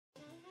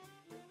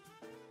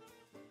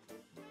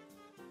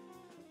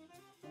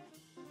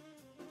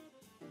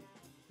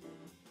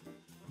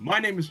My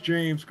name is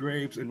James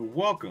Graves, and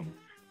welcome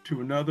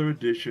to another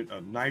edition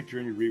of Night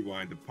Journey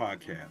Rewind, the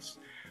podcast.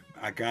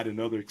 I got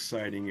another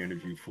exciting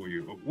interview for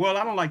you. Well,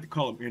 I don't like to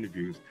call them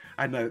interviews.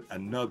 I know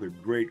another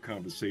great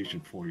conversation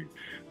for you.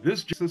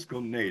 This Cisco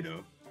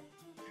native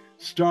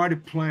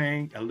started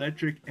playing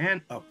electric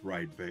and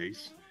upright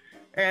bass,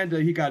 and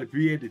he got a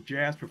BA to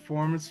jazz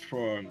performance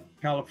from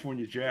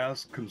California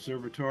Jazz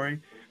Conservatory.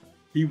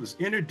 He was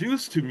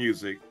introduced to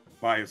music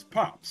by his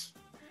pops.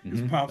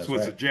 His pops That's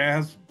was a right.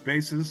 jazz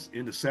bassist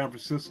in the San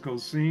Francisco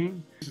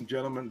scene. Ladies and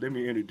gentlemen, let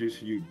me introduce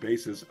to you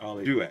bassist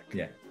Ollie Dudek.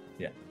 Yeah.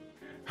 Yeah.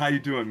 How you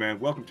doing, man?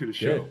 Welcome to the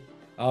show. Good.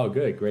 Oh,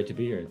 good. Great to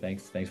be here.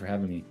 Thanks for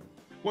having me.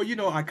 Well,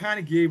 I kind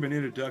of gave an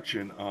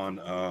introduction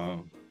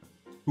on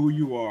who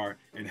you are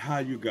and how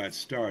you got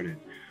started.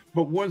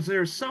 But was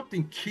there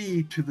something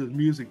key to the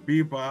music,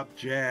 bebop,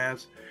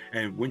 jazz,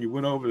 and when you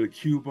went over to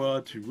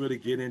Cuba to really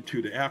get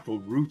into the Afro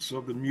roots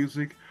of the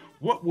music?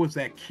 What was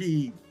that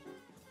key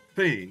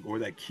thing or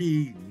that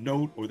key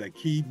note or that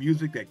key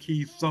music, that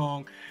key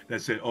song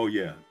that said, "Oh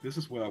yeah, this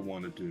is what I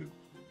want to do"?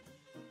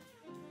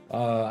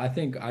 I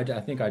think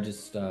I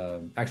just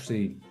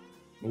actually,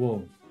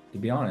 well, to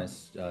be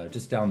honest,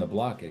 just down the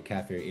block at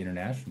Cafe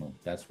International.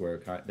 That's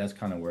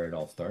kind of where it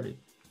all started.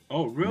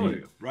 Oh, I really?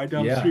 mean, Right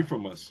down the yeah, street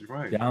from us,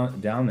 right?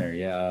 down there.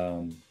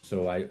 Yeah.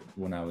 So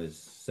when I was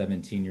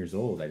 17 years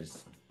old,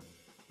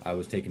 I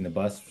was taking the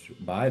bus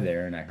by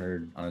there, and I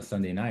heard on a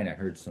Sunday night, I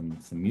heard some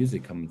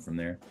music coming from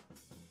there,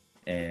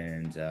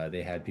 and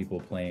they had people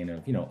playing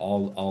of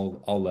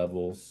all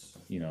levels,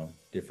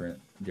 different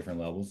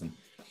levels. And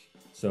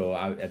so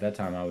at that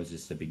time I was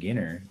just a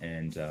beginner,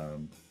 and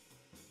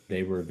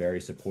they were very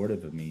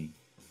supportive of me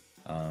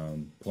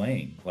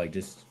playing, like,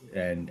 just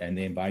and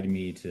they invited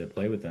me to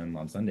play with them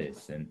on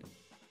Sundays.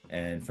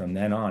 And from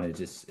then on, it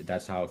just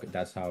that's how it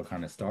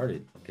kind of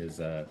started,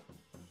 because I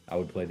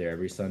would play there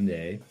every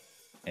Sunday,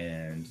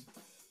 and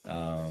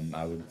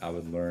I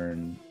would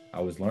learn. I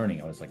was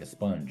learning. I was like a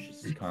sponge,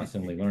 just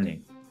constantly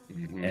learning.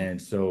 Hmm.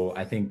 And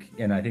I think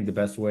the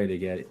best way to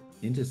get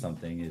into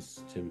something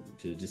is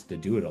to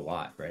do it a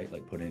lot, right?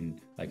 Like, put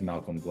in, like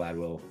Malcolm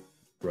Gladwell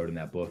wrote in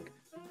that book,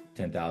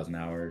 10,000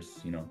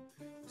 hours.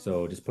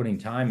 So just putting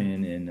time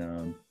in,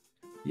 and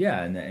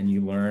yeah, and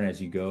you learn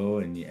as you go,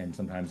 and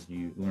sometimes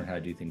you learn how to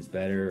do things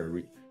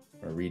better,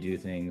 or redo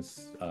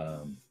things.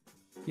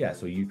 Yeah,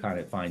 so you kind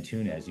of fine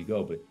tune as you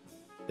go, but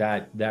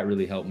that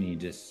really helped me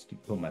just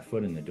put my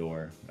foot in the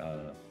door,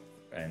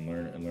 and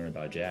learn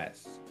about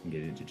jazz and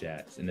get into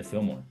jazz in the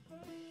Fillmore.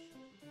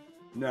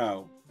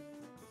 Now,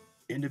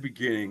 in the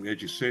beginning,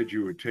 as you said,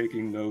 you were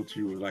taking notes,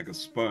 you were like a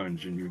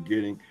sponge, and you were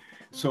getting.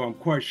 So I'm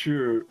quite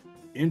sure,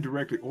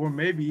 indirectly or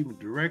maybe even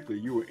directly,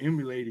 you were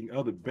emulating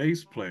other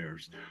bass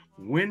players.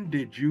 When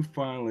did you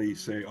finally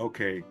say,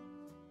 okay,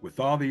 with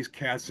all these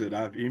cats that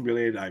I've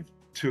emulated, I've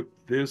took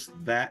this,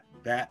 that,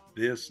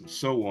 this, and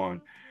so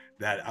on,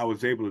 that I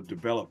was able to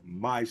develop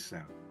my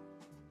sound?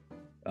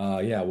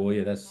 Yeah, well,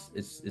 yeah,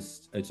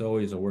 it's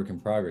always a work in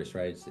progress,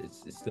 right?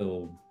 It's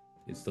still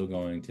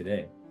going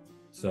today.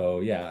 So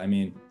yeah, I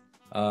mean,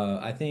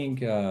 I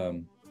think,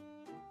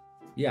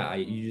 yeah,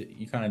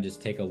 you kind of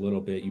just take a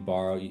little bit, you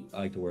borrow. I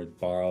like the word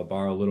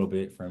borrow a little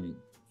bit from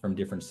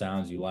different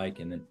sounds you like,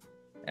 and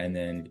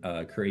then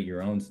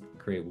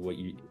create what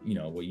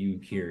you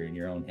hear in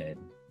your own head.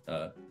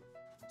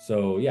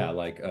 So yeah,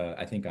 like,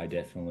 I think I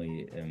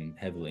definitely am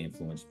heavily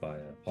influenced by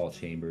Paul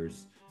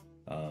Chambers,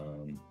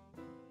 um,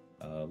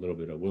 a little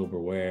bit of Wilbur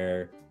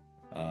Ware,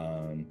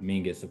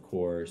 Mingus, of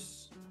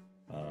course,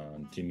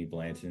 Jimmy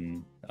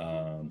Blanton,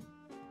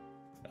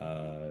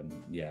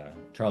 yeah,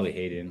 Charlie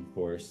Hayden, of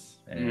course,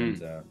 and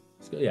Mm.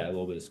 yeah, a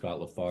little bit of Scott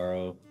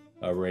LaFaro,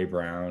 Ray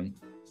Brown,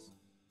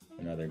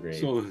 another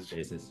great So,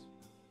 bassist.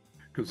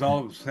 because all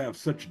of us have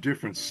such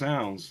different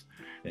sounds,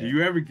 do Yeah.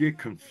 you ever get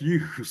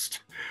confused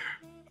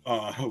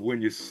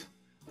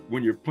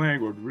when you're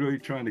playing or really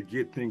trying to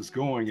get things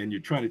going, and you're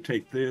trying to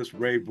take this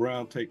Ray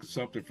Brown, take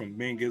something from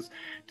Mingus,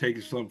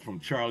 taking something from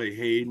Charlie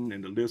Hayden,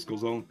 and the list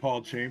goes on,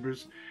 Paul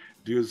Chambers?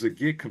 Does it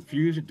get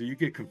confusion? Do you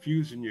get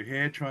confused in your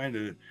head trying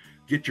to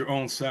get your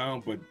own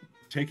sound, but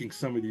taking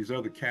some of these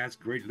other cats'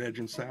 great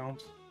legend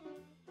sounds?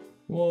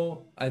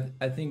 Well, I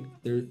think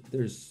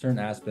there's certain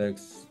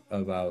aspects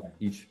about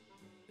each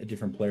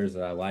different players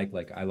that I like.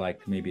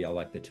 Like, maybe I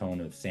like the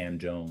tone of Sam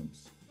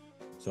Jones,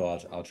 so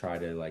I'll try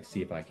to, like,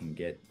 see if I can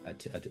get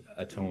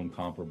a tone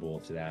comparable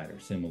to that or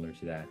similar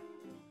to that,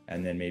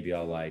 and then maybe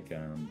I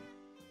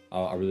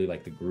really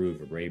like the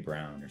groove of Ray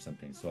Brown or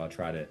something. So I'll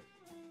try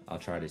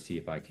to see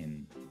if I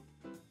can,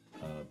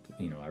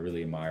 I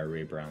really admire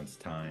Ray Brown's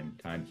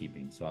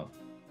timekeeping. So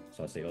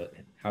I'll say,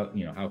 how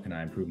can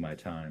I improve my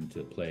time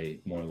to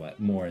play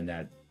more in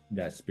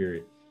that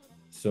spirit.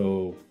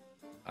 So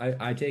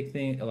I take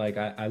things, like,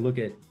 I look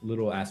at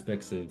little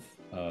aspects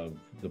of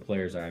the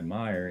players I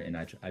admire, and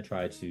I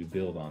try to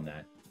build on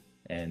that,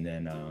 and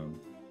then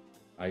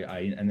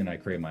I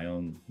create my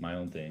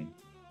own thing,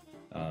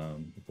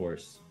 of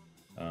course.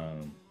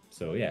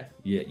 So yeah,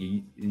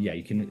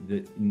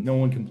 no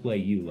one can play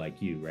you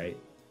like you, right?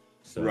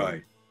 So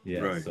Right, yeah,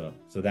 right. so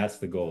that's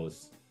the goal,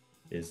 is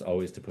is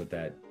always to put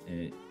that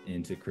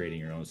into creating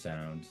your own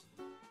sounds.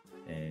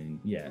 And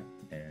yeah,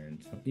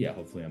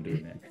 hopefully I'm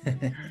doing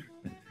that.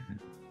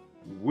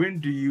 When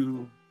do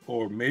you,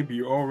 or maybe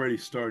you're already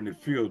starting to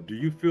feel, do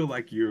you feel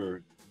like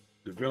you're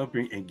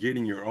developing and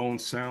getting your own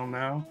sound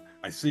now?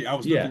 I see,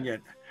 Yeah,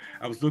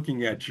 I was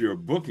looking at your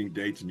booking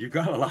dates, and you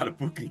got a lot of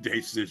booking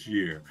dates this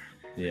year.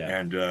 yeah.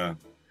 And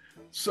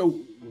so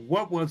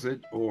what was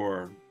it,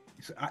 or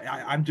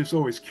I'm just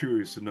always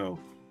curious to know,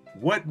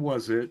 what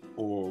was it,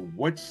 or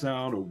what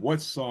sound, or what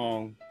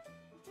song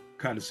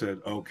kind of said,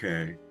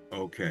 okay,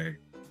 okay,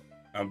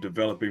 I'm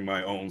developing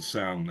my own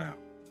sound now?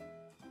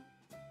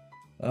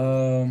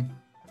 Um,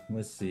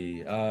 let's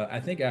see. I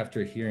think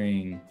after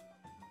hearing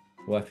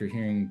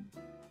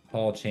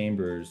Paul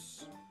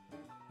Chambers,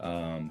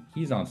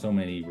 he's on so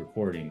many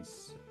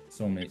recordings,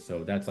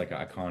 so that's like an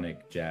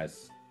iconic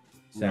jazz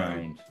Right.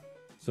 sound.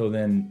 So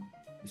then,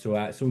 I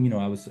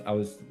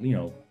was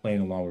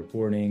playing along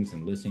recordings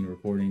and listening to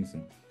recordings,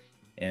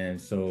 and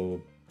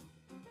so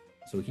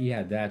he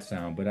had that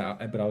sound. But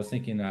I was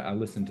thinking, I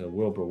listened to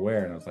Wilbur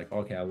Ware, and I was like,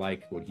 okay, I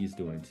like what he's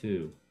doing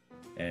too,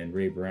 and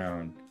Ray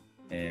Brown,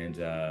 and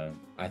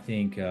I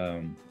think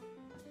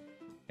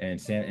and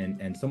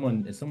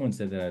someone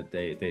said that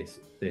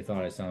they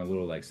thought I sounded a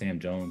little like Sam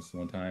Jones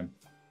one time.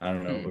 I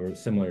don't know, Hmm. or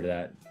similar to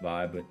that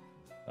vibe,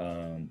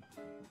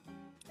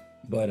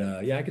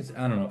 yeah,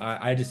 I don't know.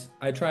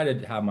 I try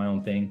to have my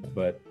own thing,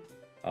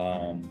 Hmm.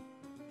 um,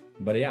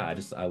 but yeah,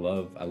 I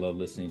love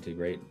listening to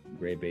great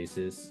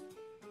bassists,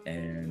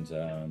 and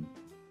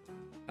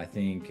I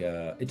think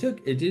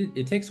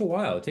it takes a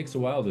while. It takes a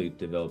while to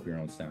develop your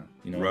own sound,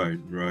 Right,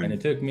 and right.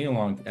 it took me a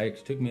long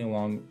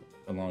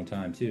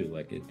time too.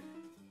 Like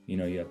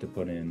you have to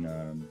put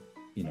in,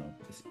 you know,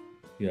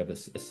 you have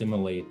to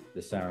assimilate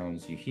the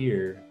sounds you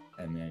hear,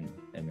 and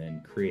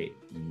then create,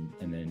 and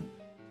then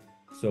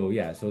so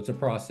yeah, so it's a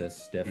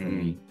process Hmm.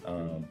 definitely.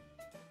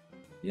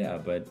 Yeah,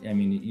 but I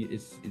mean, you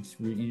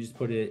just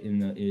put it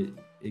in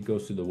it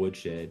goes through the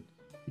woodshed.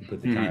 You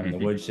put the time in the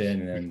woodshed,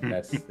 and then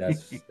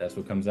that's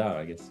what comes out,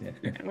 I guess.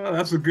 Yeah, Well,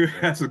 that's a good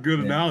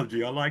yeah,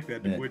 analogy. I like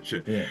that, the yeah,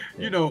 woodchuck. yeah,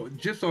 You yeah. know,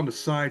 just on the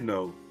side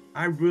note,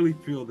 I really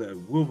feel that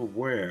Wilbur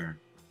Ware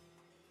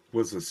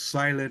was a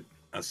silent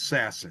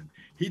assassin.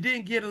 He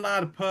didn't get a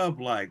lot of pub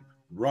like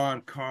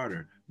Ron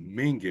Carter,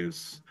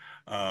 Mingus,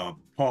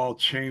 Paul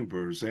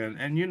Chambers, and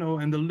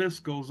the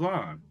list goes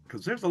on.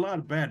 Because there's a lot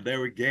of bad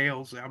Larry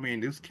Gales. I mean,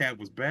 this cat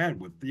was bad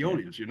with Yeah.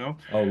 Theodius, you know.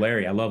 Oh,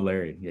 Larry, I love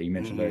Larry. Yeah, you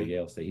mentioned Larry Hmm.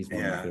 Gale, so he's one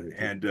of my Yeah, favorite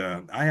too.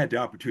 and I had the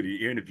opportunity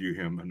to interview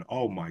him, and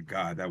oh my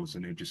God, that was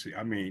an interesting.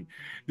 I mean,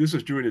 this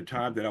is during the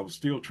time that I was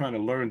still trying to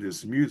learn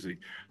this music,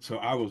 so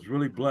I was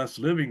really blessed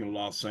living in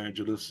Los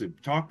Angeles to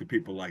talk to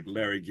people like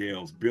Larry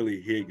Gales,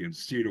 Billy Higgins,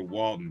 Cedar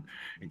Walton,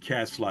 and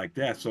cats like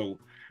that. So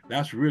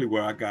that's really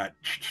where I got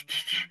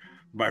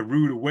my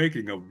rude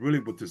awakening of really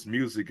what this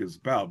music is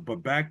about. But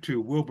back to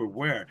Wilbur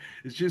Ware,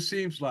 it just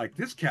seems like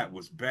this cat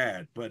was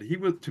bad, but he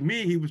was to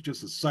me he was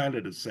just a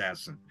silent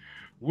assassin.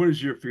 What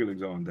is your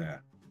feelings on that?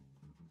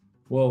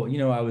 Well,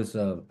 I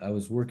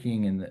was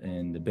working in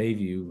the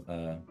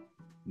Bayview,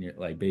 near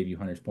like Bayview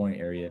Hunters Point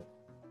area.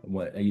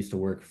 What I used to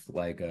work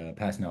like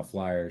passing out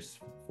flyers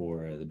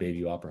for the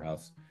Bayview Opera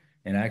House,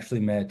 and I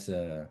actually met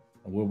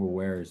Wilbur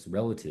Ware's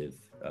relative,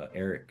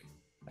 Eric.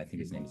 I think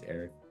his name is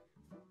Eric.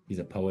 He's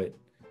a poet,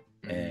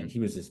 and Hmm. he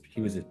was just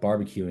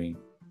barbecuing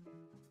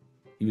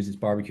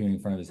in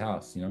front of his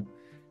house, and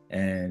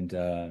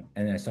then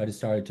I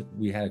started to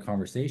we had a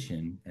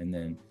conversation, and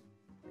then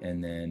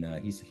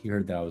he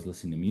heard that I was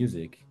listening to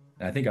music,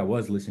 and I think I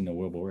was listening to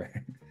Wilbur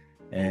Ware,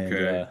 and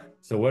Okay.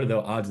 so what are the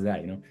odds of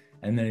that,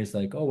 And then he's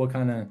like, "Oh, what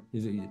kind of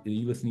is it? Do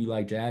you listen? You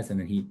like jazz?" And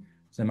then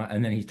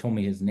he told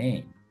me his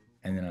name,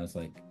 and then I was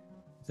like,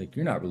 "It's like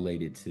you're not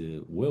related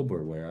to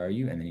Wilbur, where are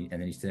you?" And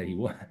then he said he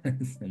was,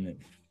 and then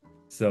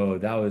so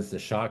that was a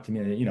shock to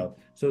me,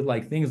 So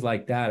like things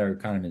like that are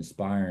kind of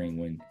inspiring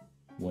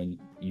when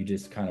you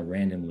just kind of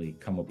randomly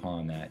come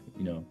upon that,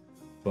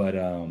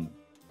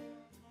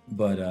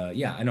 But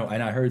yeah, I know,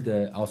 and I heard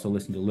also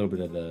listened to a little bit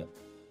of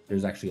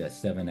there's actually a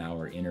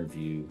 7-hour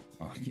interview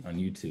on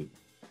YouTube.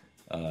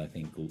 I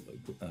think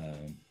uh,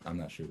 I'm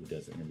not sure who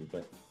does the interview,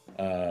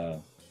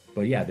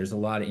 but yeah, there's a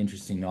lot of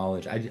interesting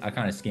knowledge. I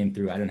kind of skimmed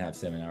through. I didn't have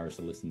 7 hours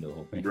to listen to the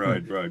whole thing,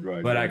 Right, right,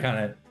 right, but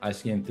right. I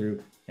skimmed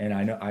through, and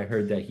I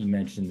heard that he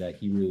mentioned that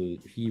he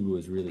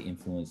was really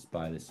influenced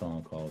by this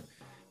song called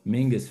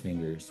Mingus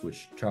Fingers,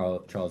 which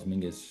Charles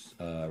Mingus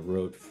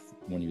wrote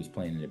when he was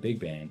playing in a big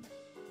band.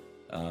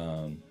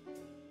 Um,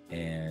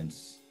 and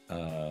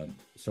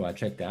so I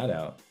checked that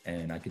out,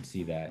 and I could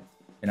see that.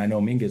 And I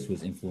know Mingus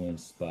was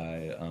influenced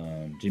by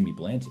Jimmy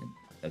Blanton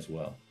as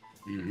well.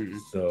 Hmm.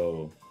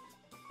 So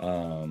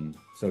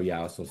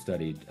yeah, I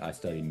studied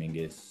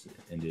Mingus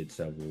and did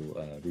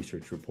several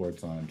research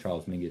reports on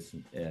Charles Mingus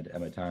at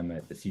my time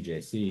at the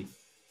CJC,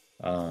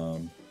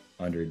 um,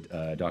 under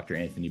Dr.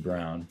 Anthony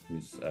Brown,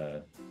 who's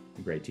a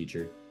great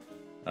teacher.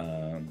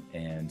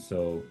 And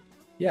so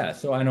yeah,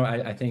 so I know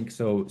I think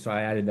so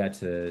I added that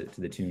to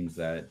the tunes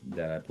that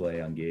I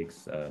play on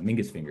gigs.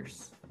 Mingus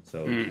Fingers.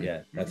 So Mm.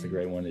 yeah, that's a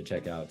great one to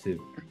check out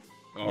too.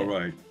 All Yeah,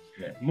 right.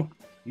 yeah.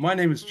 My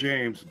name is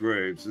James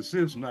Graves. This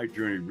is Night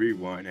Journey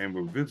Rewind, and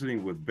we're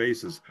visiting with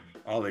bassist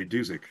Ollie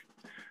Dudek.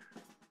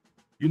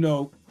 You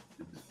know,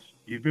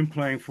 you've been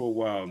playing for a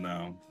while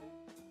now.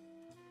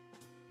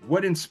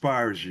 What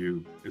inspires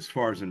you as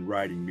far as in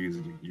writing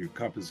music, your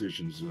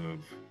compositions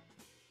of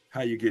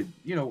how you get,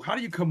 how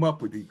do you come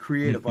up with the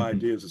creative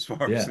ideas as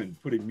far as Yeah, in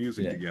putting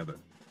music yeah, together?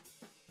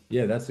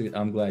 yeah.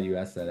 I'm glad you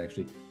asked that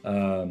actually.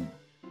 The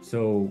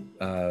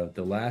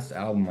last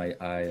album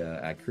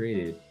I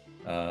created,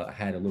 I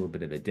had a little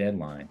bit of a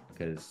deadline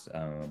because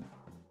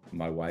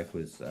my wife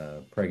was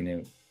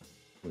pregnant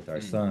with our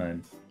Mm,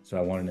 son, so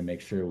I wanted to make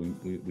sure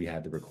we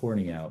had the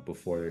recording out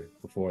before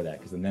that,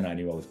 because then I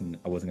knew I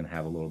wasn't gonna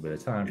have a little bit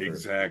of time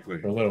exactly.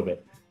 for a little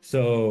bit.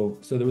 So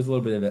there was a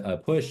little bit of a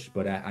push,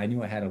 but I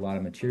knew I had a lot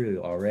of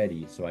material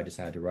already, so I just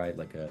had to write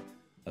like a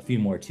few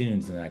more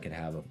tunes, and then I could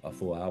have a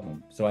full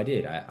album. So I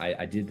did.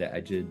 I did that.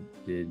 I did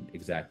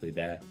exactly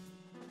that,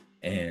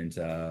 and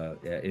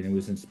it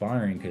was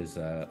inspiring because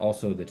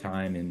also the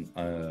time in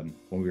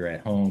when we were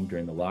at home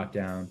during the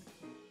lockdown,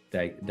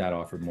 that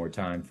offered more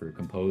time for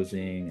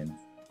composing,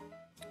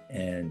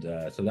 and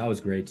so that was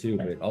great too.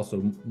 But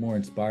also more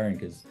inspiring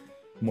because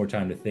more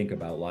time to think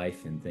about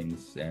life and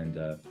things,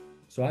 and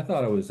so I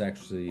thought it was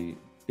actually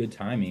good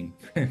timing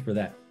for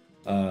that.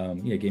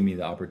 Yeah, it gave me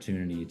the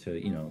opportunity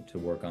to to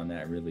work on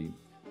that really.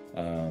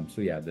 So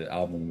yeah, the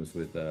album was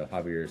with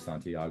Javier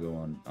Santiago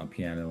on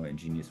piano and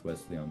Genius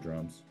Wesley on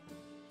drums,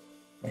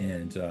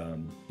 and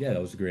yeah,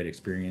 that was a great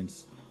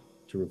experience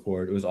to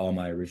record. It was all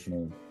my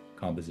original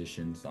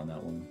compositions on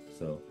that one.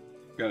 So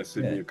Got to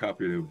send yeah, me a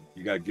copy of.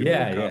 You got to give me a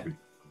yeah, copy.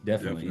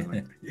 definitely.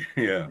 Definitely.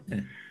 Yeah.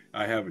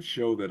 I have a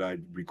show that I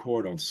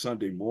record on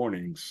Sunday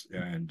mornings,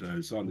 and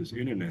it's on this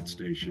internet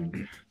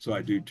station. So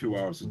I do 2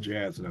 hours of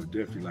jazz, and I would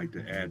definitely like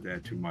to add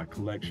that to my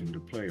collection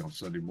to play on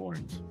Sunday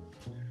mornings.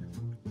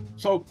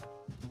 So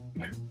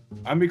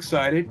I'm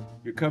excited.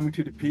 You're coming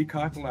to the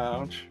Peacock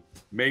Lounge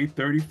May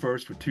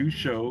 31st for two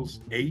shows,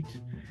 8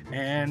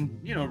 and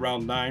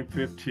around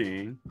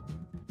 9:15.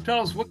 Tell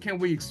us, what can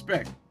we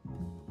expect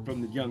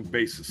from the young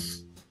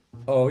bassist?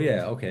 Oh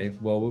yeah, okay.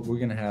 Well, we're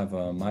gonna have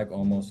Mike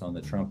Olmos on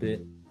the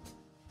trumpet,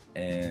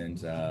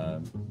 and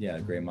yeah,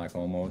 great Mike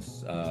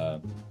Olmos.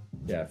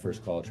 Yeah,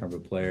 first call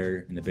trumpet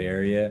player in the Bay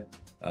Area.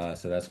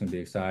 So that's gonna be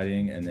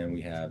exciting. And then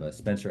we have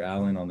Spencer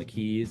Allen on the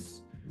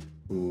keys,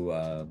 who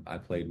I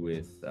played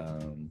with,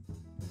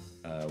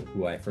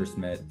 who I first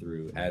met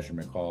through Azure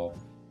McCall,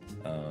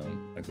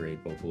 a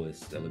great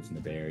vocalist that lives in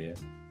the Bay Area.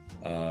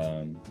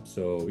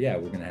 So yeah,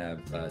 we're gonna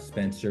have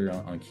Spencer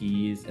on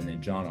keys, and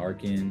then John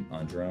Arkin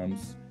on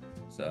drums.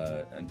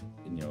 So, and,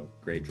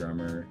 great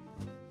drummer.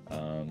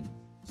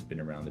 He's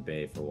been around the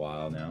Bay for a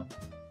while now.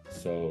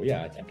 So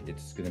yeah, I think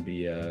it's gonna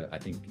be a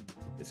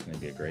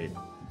great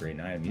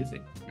night of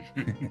music.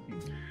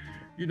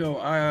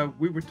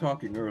 We were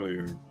talking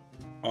earlier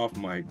off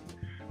mic,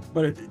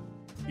 but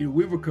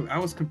I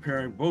was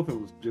comparing both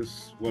of us.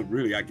 Just well,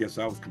 really, I guess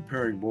I was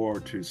comparing more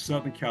to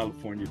Southern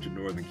California to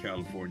Northern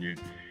California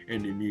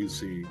in the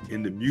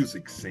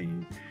music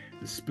scene,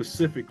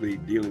 specifically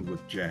dealing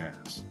with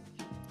jazz.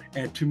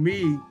 And to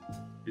me,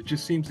 it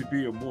just seems to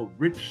be a more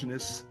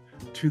richness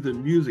to the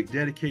music,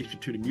 dedication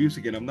to the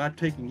music. And I'm not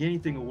taking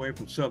anything away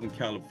from Southern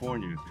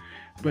California,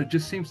 but it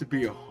just seems to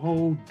be a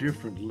whole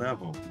different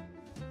level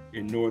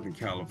in Northern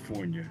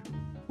California.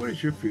 What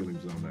is your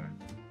feelings on that?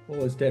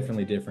 Well, it's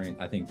definitely different.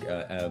 I think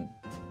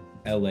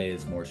LA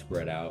is more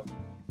spread out.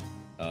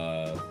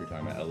 If you're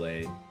talking about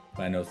LA,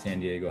 but I know San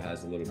Diego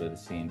has a little bit of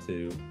scene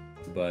too.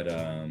 But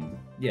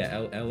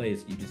yeah, LA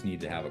is, you just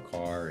need to have a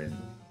car, and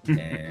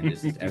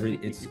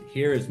it's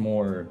here is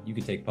more, you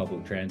can take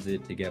public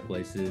transit to get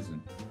places,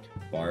 and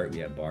BART, we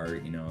have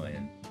BART,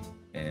 and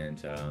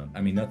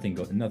I mean nothing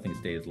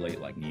stays late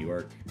like New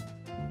York,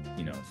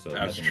 so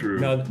That's nothing, true.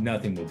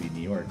 nothing will be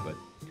New York,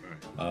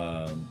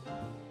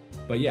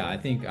 but yeah, I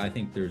think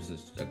there's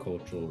a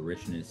cultural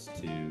richness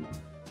to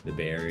the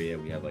Bay Area.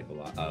 We have like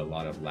a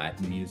lot of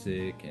Latin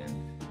music,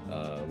 and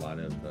a lot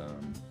of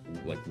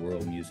like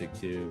world music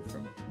too,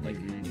 from like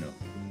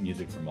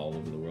music from all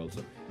over the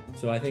world.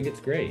 So I think it's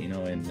great, and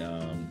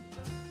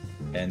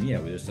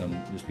yeah, there's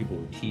people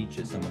who teach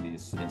at some of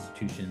these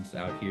institutions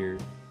out here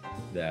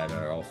that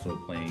are also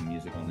playing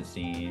music on the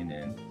scene,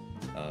 and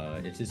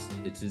it's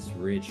just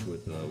rich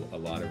with a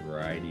lot of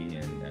variety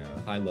and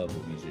high level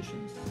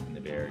musicians in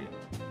the Bay Area.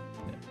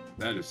 Yeah.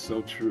 That is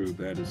so true.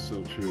 That is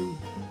so true.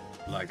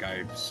 Like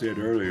I said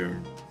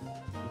earlier,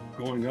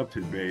 going up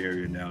to the Bay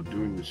Area now,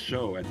 doing the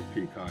show at the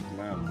Peacock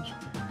Lounge,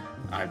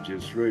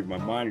 my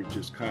mind is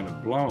just kind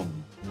of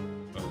blown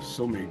of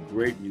so many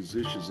great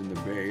musicians in the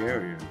Bay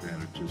Area that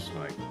are just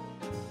like,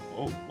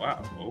 oh,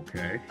 wow,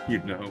 okay,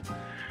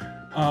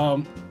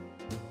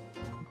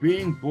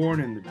 Being born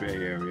in the Bay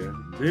Area,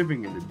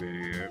 living in the Bay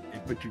Area,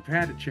 but you've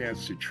had a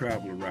chance to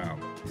travel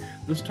around.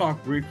 Let's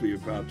talk briefly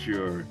about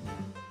your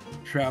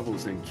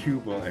travels in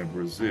Cuba and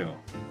Brazil.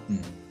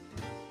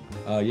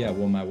 Yeah,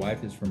 well, my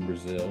wife is from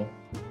Brazil,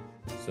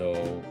 so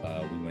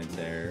we went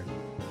there.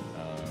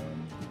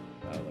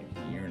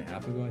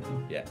 half ago, I think.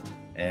 Yeah.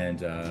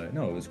 And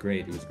no, it was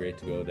great. It was great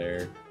to go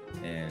there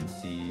and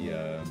see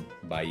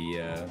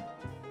Bahia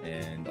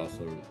and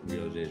also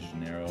Rio de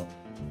Janeiro,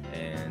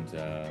 and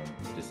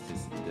just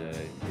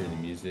hear the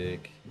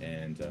music,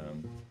 and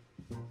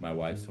my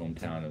wife's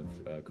hometown of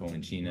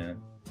Coinchina.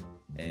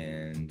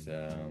 And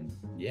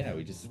yeah,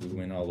 we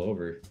went all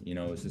over. You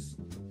know, it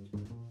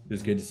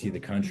was good to see the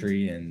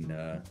country, and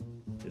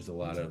there's a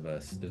lot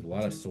of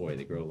soy.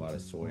 They grow a lot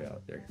of soy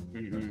out there,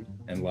 and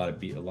a lot of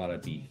beef, a lot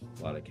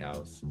of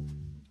cows.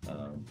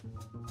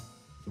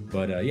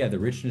 But yeah, the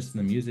richness in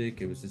the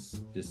music, it was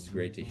just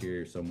great to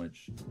hear so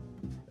much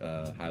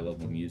high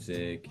level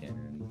music,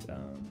 and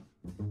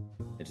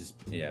it's just,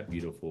 yeah,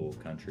 beautiful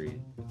country,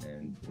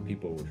 and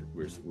people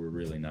were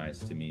really nice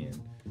to me, and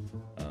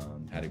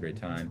had a great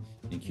time.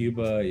 In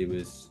Cuba, it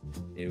was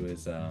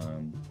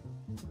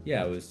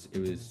yeah, it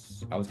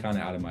was I was kind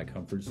of out of my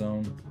comfort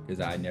zone because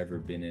I'd never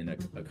been in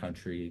a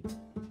country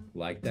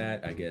like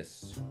that, I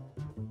guess,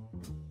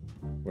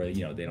 where,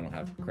 you know, they don't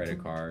have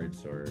credit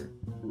cards or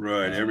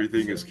Right,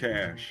 everything is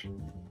cash.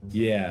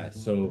 yeah,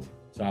 so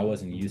I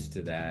wasn't used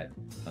to that.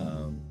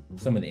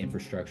 Some of the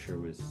infrastructure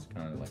was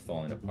kind of like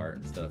falling apart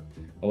and stuff.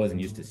 I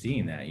wasn't used to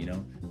seeing that, you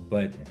know,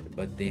 but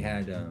they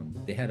had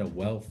a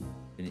wealth,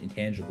 an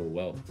intangible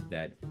wealth,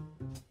 that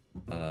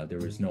there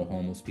was no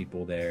homeless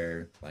people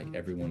there. Like,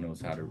 everyone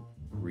knows how to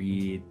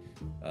read.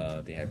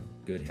 They have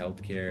good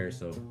health care,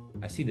 so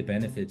I see the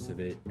benefits of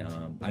it.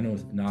 I know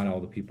not all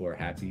the people are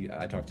happy.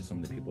 I talked to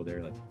some of the people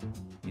there, like,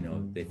 you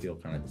know, they feel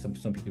kind of,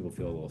 some people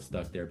feel a little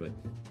stuck there,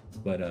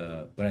 but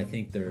I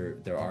think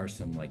there are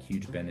some like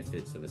huge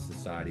benefits of a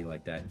society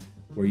like that,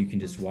 where you can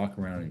just walk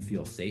around and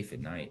feel safe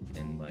at night,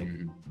 and like,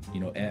 you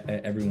know,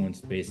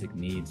 everyone's basic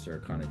needs are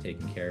kind of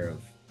taken care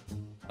of.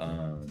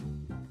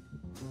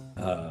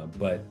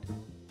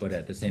 But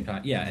at the same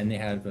time, yeah, and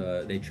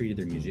they treated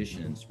their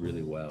musicians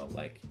really well,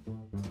 like,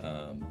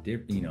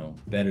 you know,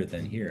 better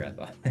than here, I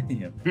thought.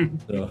 You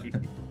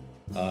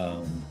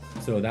know,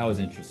 so that was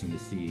interesting to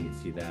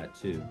see that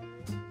too.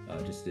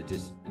 Just a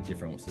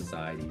different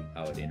society,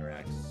 how it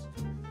interacts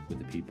with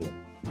the people.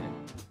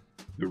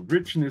 The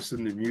richness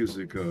in the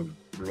music of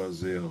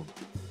Brazil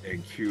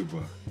and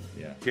Cuba.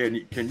 Yeah. Can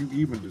you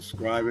even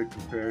describe it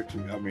compared to,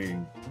 I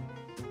mean,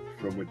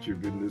 from what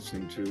you've been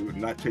listening to,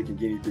 not taking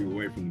anything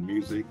away from the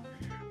music,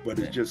 but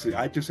it's just,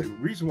 the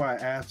reason why I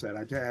asked that, I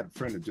had a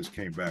friend that just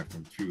came back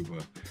from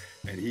Cuba,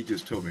 and he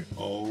just told me,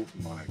 oh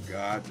my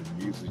God,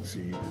 the music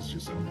scene is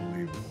just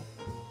unbelievable.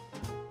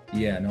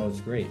 Yeah, no,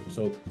 it's great.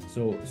 So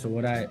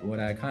what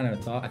I kind of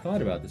thought, I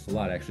thought about this a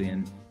lot, actually,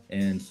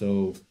 and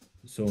so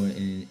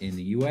in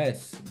the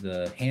U.S.,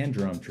 the hand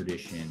drum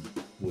tradition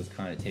was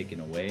kind of taken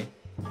away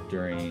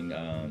during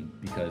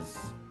because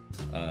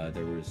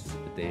there was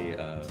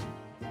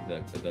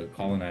the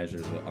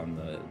colonizers on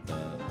the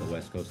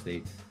West Coast,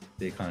 they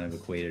kind of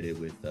equated it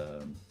with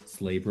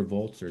slave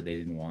revolts, or they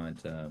didn't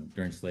want,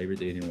 during slavery,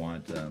 they didn't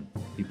want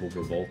people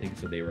revolting,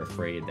 so they were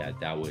afraid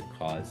that would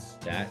cause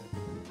that,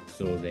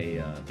 so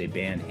they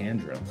banned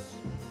hand drums.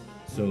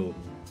 So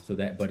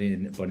that, but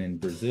in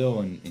Brazil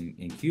and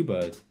in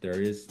Cuba,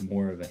 there is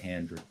more of a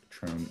hand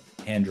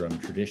drum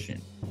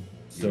tradition.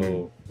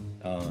 So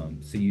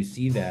so you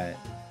see that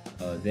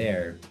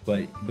there,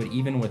 but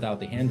even without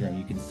the hand drum,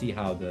 you can see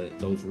how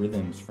those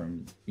rhythms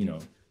from, you know,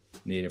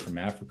 native from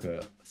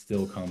Africa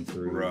still come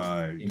through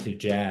into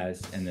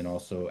jazz, and then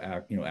also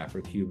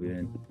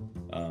Afro-Cuban,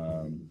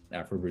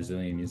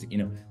 Afro-Brazilian music, you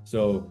know.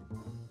 So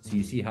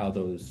you see how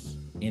those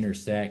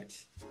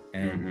intersect,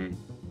 and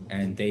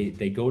and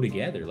they go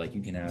together. Like,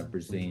 you can have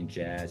Brazilian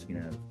jazz, you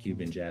can have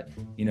Cuban jazz,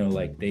 you know,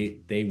 like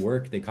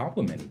they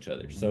complement each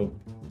other. So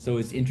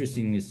it's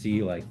interesting to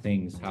see like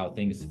how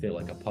things fit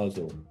like a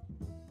puzzle,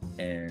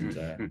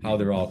 and how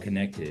they're all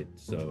connected.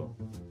 So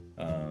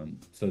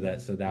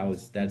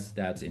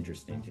that's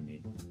interesting to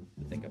me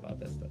to think about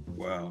that stuff.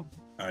 Wow.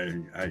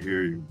 I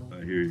hear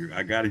you.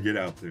 I got to get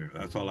out there.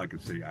 That's all I can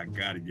say. I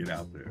got to get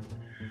out there.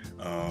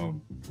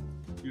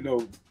 You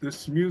know,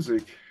 this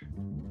music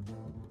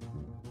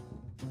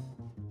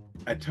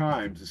at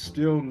times is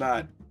still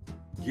not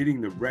getting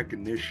the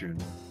recognition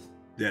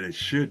that it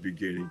should be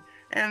getting.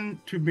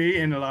 And to me,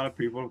 and a lot of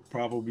people,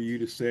 probably you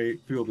to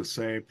feel the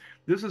same,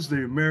 this is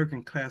the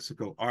American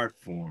classical art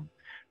form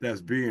that's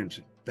being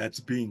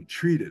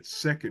treated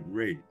second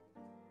rate.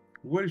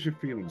 What is your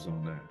feelings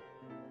on that?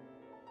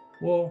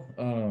 Well,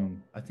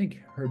 I think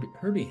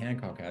Herbie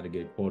Hancock had a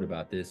good quote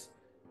about this.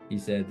 He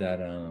said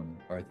that,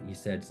 or he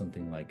said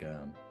something like,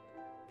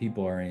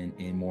 people are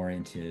more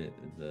into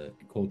the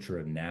culture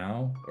of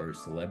now, or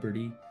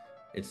celebrity.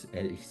 I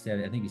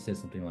think he said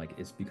something like,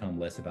 it's become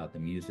less about the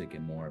music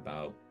and more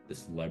about the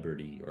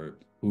celebrity, or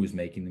who's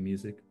making the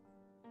music.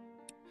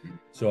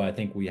 So I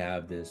think we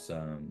have this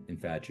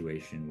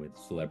infatuation with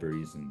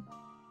celebrities and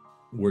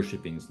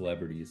worshiping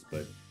celebrities,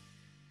 but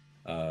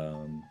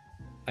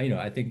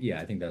I think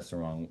that's the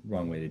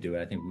wrong way to do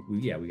it. I think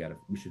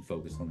we should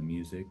focus on the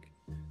music,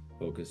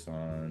 focus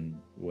on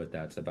what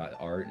that's about,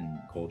 art and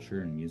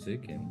culture and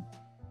music, and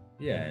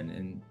Yeah,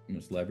 and you know,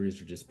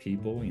 celebrities are just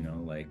people, you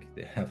know, like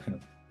they have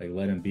like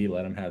let them be,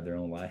 let them have their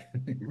own life.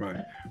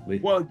 Right. Le-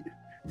 Well,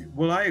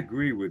 well, I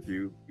agree with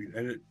you.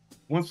 And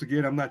once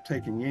again, I'm not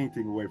taking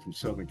anything away from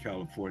Southern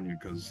California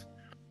because,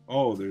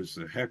 oh, there's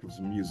a heck of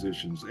some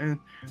musicians, and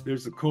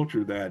there's a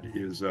culture that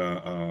is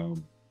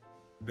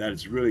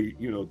really,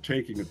 you know,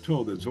 taking a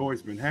toll. That's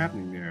always been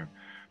happening there.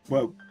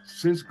 But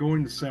since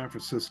going to San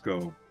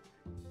Francisco,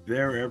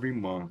 there every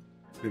month,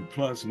 and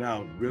plus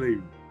now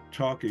really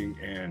talking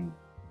and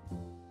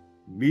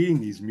meeting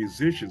these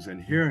musicians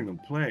and hearing them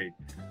play,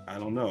 I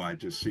don't know. I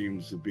just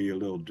seems to be a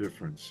little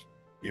difference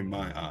in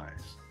my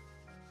eyes.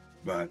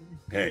 But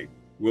hey,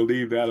 we'll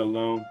leave that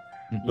alone.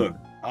 Look,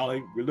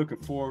 Ollie, we're looking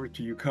forward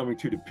to you coming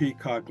to the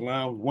Peacock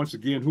Lounge. Once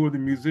again, who are the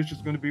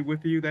musicians going to be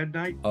with you that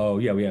night? Oh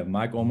yeah, we have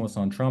Mike Olmos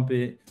on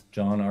trumpet,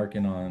 John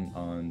Arkin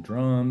on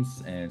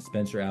drums, and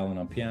Spencer Allen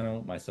on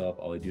piano. Myself,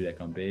 Ollie Dudek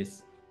on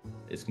bass.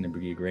 It's gonna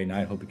be a great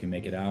night. Hope you can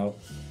make it out.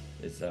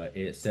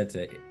 It sets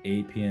at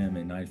 8 p.m.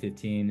 and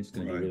 9:15. It's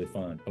gonna be Right. really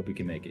fun. Hope you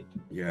can make it.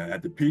 Yeah,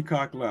 at the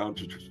Peacock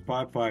Lounge, which is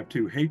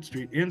 552 Haight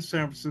Street in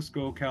San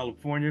Francisco,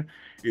 California.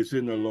 It's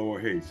in the Lower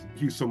Heights.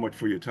 Thank you so much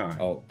for your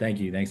time. Oh, thank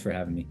you. Thanks for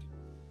having me.